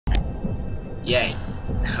Yay.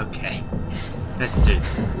 Okay. Let's do.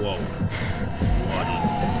 Whoa. What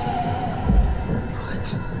is it? What?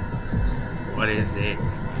 What is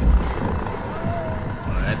this?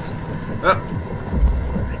 What? Oh!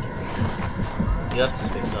 I guess. You have to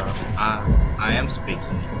speak up. I am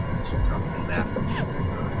speaking. Talking about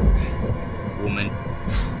woman.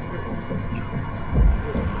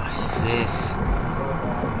 What is this?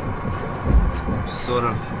 Some sort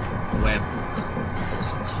of web.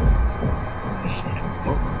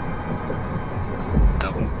 Oh.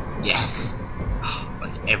 Double. Yes.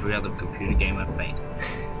 Like every other computer game I've played.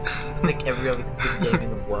 Like every other computer game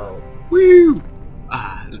in the world. Woo!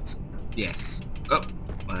 It's yes. Oh,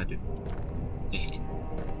 what did I do?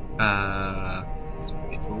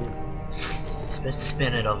 Ooh. Supposed to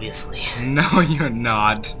spin it, obviously. No, you're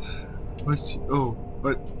not. What? Oh,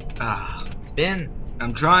 what? Spin.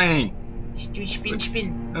 I'm trying. Spin,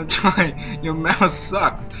 spin. I'm trying. Your mouse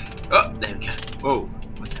sucks. Oh, there we go. Whoa,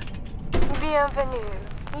 what's that? Bienvenue.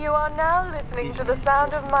 You are now listening to the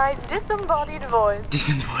sound of my disembodied voice.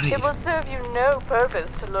 Disembodied. It will serve you no purpose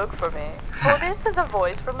to look for me, for this is a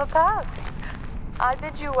voice from the past. I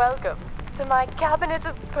bid you welcome to my cabinet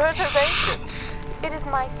of perturbations. It is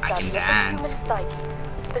my study of the human psyche,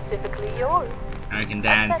 specifically yours. I can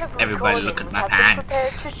dance. Everybody look at my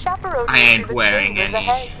pants. I ain't wearing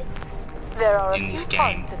any There are a in few this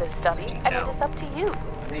parts game, to this study, as you and can it tell. is up to you,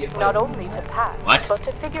 not only to pass, What? but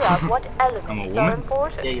to figure out what elements are woman?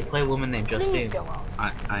 important. Yeah, you play a woman named Please Justine. go on.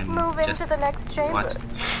 I'm Move just. into the next chamber. What?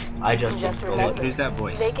 I Justine. Just remember, Who's that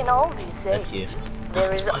voice? they can all be That's saved. you.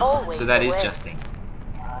 There is always So that a is way. Justine.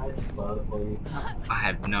 I just love it for you. I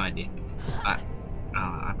have no idea.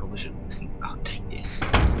 I probably should listen. I'll take this.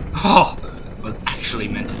 Oh, I was actually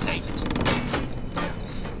meant to take it.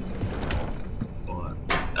 Yes. Or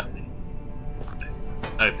open.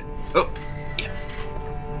 Open. Oh, yeah.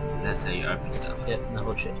 So that's how you open stuff. Yep, no,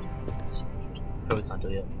 hold shift. Probably can't do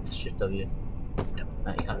it. It's shift W. No,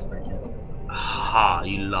 you can't sprint yet. Ha!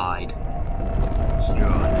 You lied. You're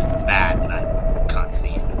bad, and I can't see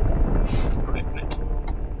it. Equipment.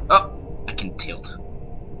 Oh, I can tilt.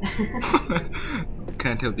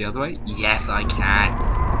 Can I tilt the other way? Yes, I can.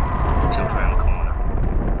 Let's tilt around the corner.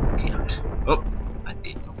 Tilt. Oh, I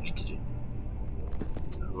did not mean to do.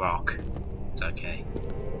 It's a rock. It's okay.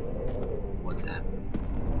 What's that?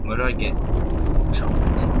 Where do I get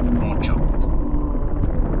chocolate? More chocolate.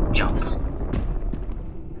 Jump.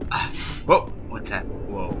 Whoa! What's that?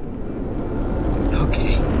 Whoa.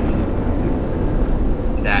 Okay.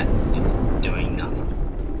 That is doing nothing.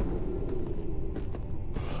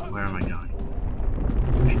 Where am I going?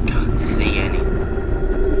 I can't see any.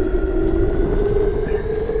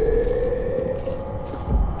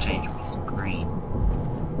 Change my screen.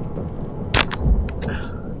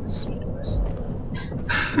 Smears.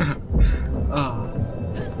 Oh.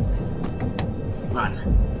 Run.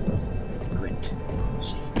 Sprint.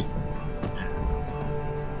 Shift.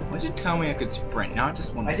 Why did you tell me I could sprint? Now I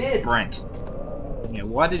just want to sprint. Yeah,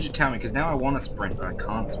 why did you tell me? Because now I want to sprint, but I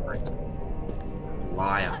can't sprint.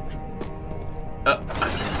 Liar.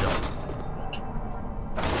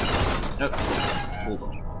 Nope, it's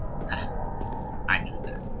bulldog. I knew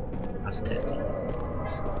that. I was testing.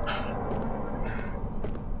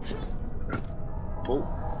 Pull.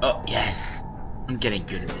 Oh, yes! I'm getting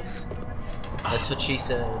good at this. That's what she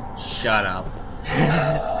said. Shut up.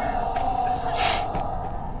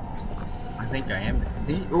 I think I am.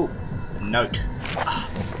 Oh, note.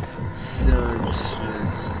 So,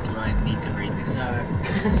 do I need to read this? No.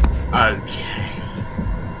 Okay.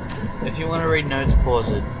 If you want to read notes,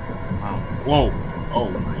 pause it. Oh, whoa. Oh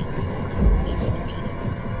my goodness.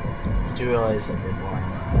 Did you realize they're boring?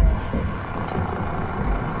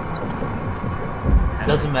 It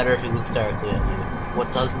doesn't matter if he looks directly at you.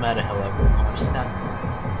 What does matter, however, is how much sound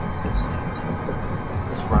you make.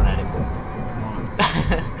 Just run at him.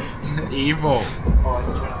 Come on. Evil. Oh, I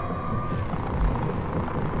can try.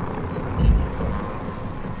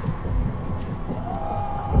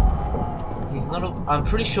 He's not a... I'm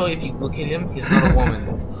pretty sure if you look at him, he's not a woman.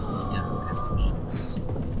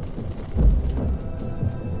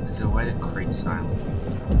 Is there a way to creep silent?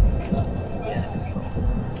 Yeah, control.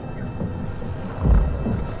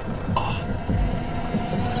 Oh.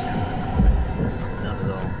 What's that? Not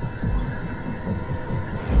at all. Oh, that's good.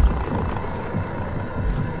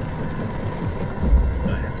 That's good. Do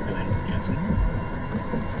I have to do anything else in here?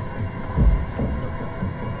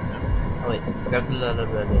 Oh wait, grab the ladder.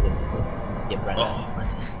 Yep, right now. Oh,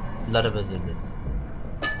 what's this? Ladder.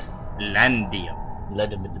 Landium.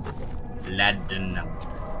 Ladanum. Ladanum.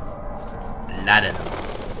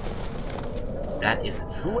 That is a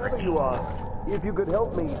Whoever freaking you are, If you could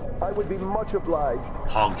help me, I would be much obliged.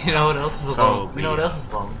 Hog. You know what else is long? You know what else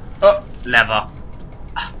is long? Oh, lever.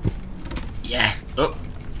 Ah, yes. Oh.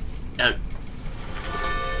 No.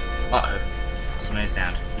 Uh-oh. What's my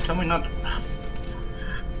sound? You told me not to...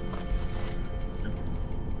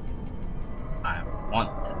 I want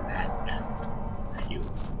that fuel.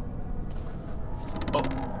 Oh.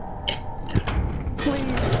 Yes.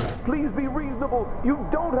 Please be reasonable. You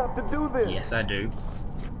don't have to do this. Yes, I do.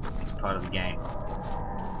 It's part of the game.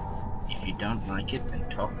 If you don't like it, then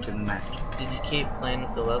talk to the manager. Did you keep playing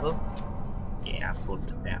with the level? Yeah, I pulled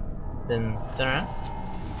it down. Then turn around.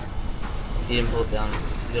 You didn't pull it down.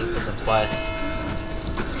 You gotta put it down twice.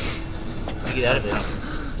 You get out of it.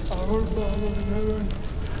 Our Father in heaven,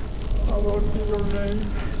 hallowed be your name.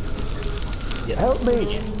 Yeah. Help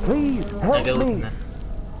me, please, Now help go me. in there.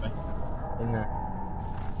 In there.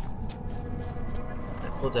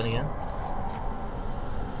 Pull it down again.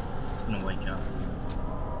 It's gonna wake up.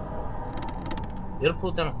 You gotta pull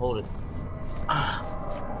it down and hold it. Ah.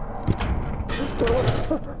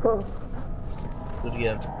 Do it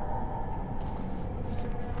again.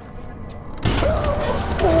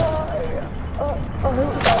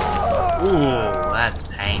 Ooh, that's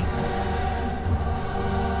pain.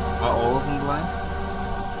 Are all of them blind?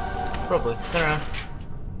 Probably. Turn around.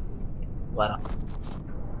 Ladder.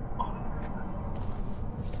 Oh, that's not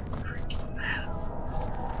freaking bad.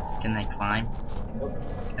 Can they climb?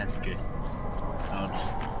 That's good. I'll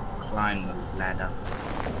just climb the ladder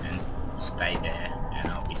and stay there,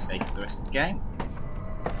 and I'll be safe for the rest of the game.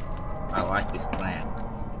 I like this plan.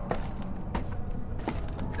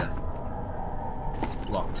 It's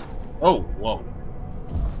blocked. Oh, whoa.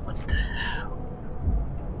 What the hell?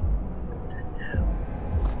 What the hell?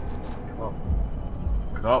 Drop.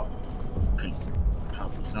 Drop.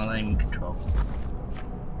 Control. It's not even control.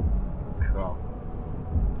 Control.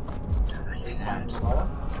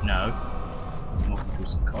 No. I'm walking through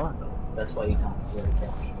some corridor. That's why you can't use the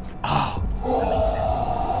couch. Oh, that makes sense.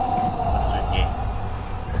 What's it here?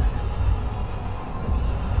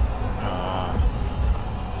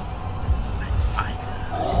 My eyes are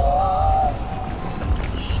hurting.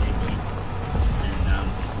 Something's shaking. And,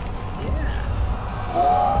 yeah.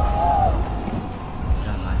 I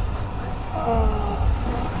don't like this place.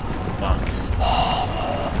 Bugs.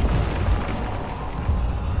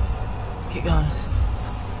 Keep going.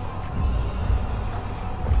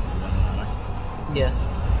 Yeah.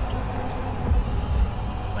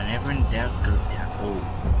 Whenever in doubt, go down.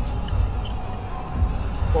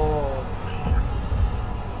 Oh.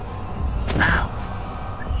 Ow!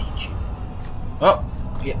 I hate you. Oh!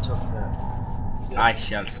 Yeah, talk to that. I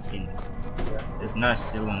shall spin it. Yeah. There's no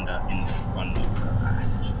cylinder in front of her.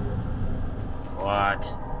 What?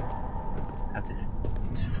 That's a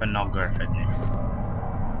phonographiness.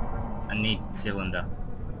 I need cylinder.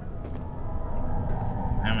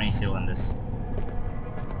 How many cylinders?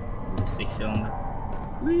 Is it a 6-cylinder?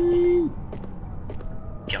 Whee!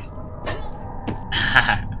 Jump.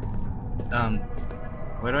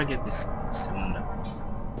 Where do I get this cylinder?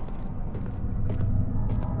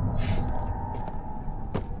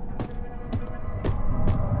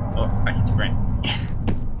 Oh, I hit the brain. Yes!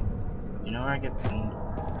 You know where I get the cylinder?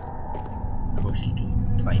 Of course you do.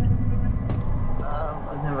 Played.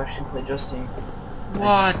 I've never actually played Justine.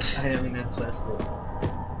 What? I only know class book.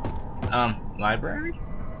 Library?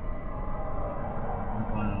 I'm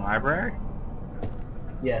going to the library?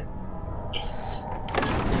 Yeah. Yes.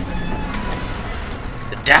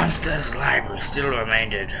 The downstairs library still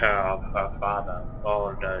reminded her of her father.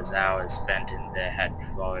 All those hours spent in there had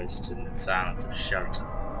flourished in the silence of shelter.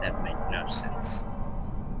 That made no sense.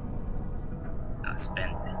 I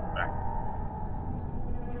spent it, right?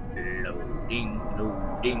 Loading,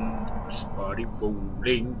 loading, spotty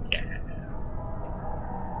bowling, yeah.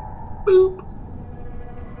 Boop!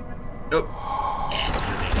 Oh! Yeah, it's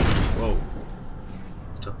moving. Whoa.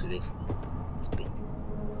 Let's talk to this. Spin.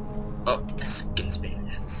 Oh, a skin spin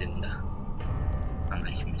has a cylinder. I'm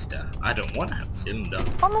like, mister, I don't want to have a cylinder.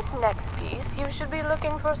 On this next piece, you should be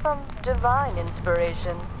looking for some divine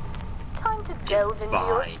inspiration. Time to delve into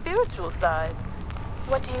your Divine. spiritual side.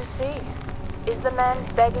 What do you see? Is the man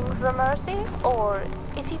begging for mercy, or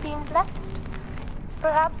is he being blessed?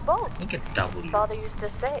 Perhaps I both. think a W. Father used to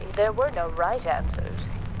say there were no right answers.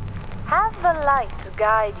 Have the light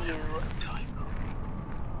guide you.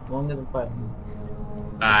 Longer than 5 minutes.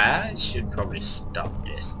 I should probably stop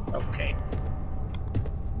this. Okay.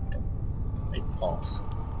 Wait, pause.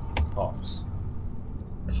 Pause.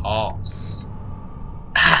 Pause.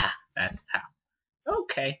 Ah, that's how.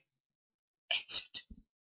 Okay. Exit.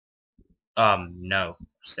 No.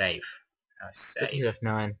 Save. What do you have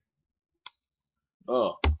 9?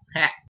 Oh.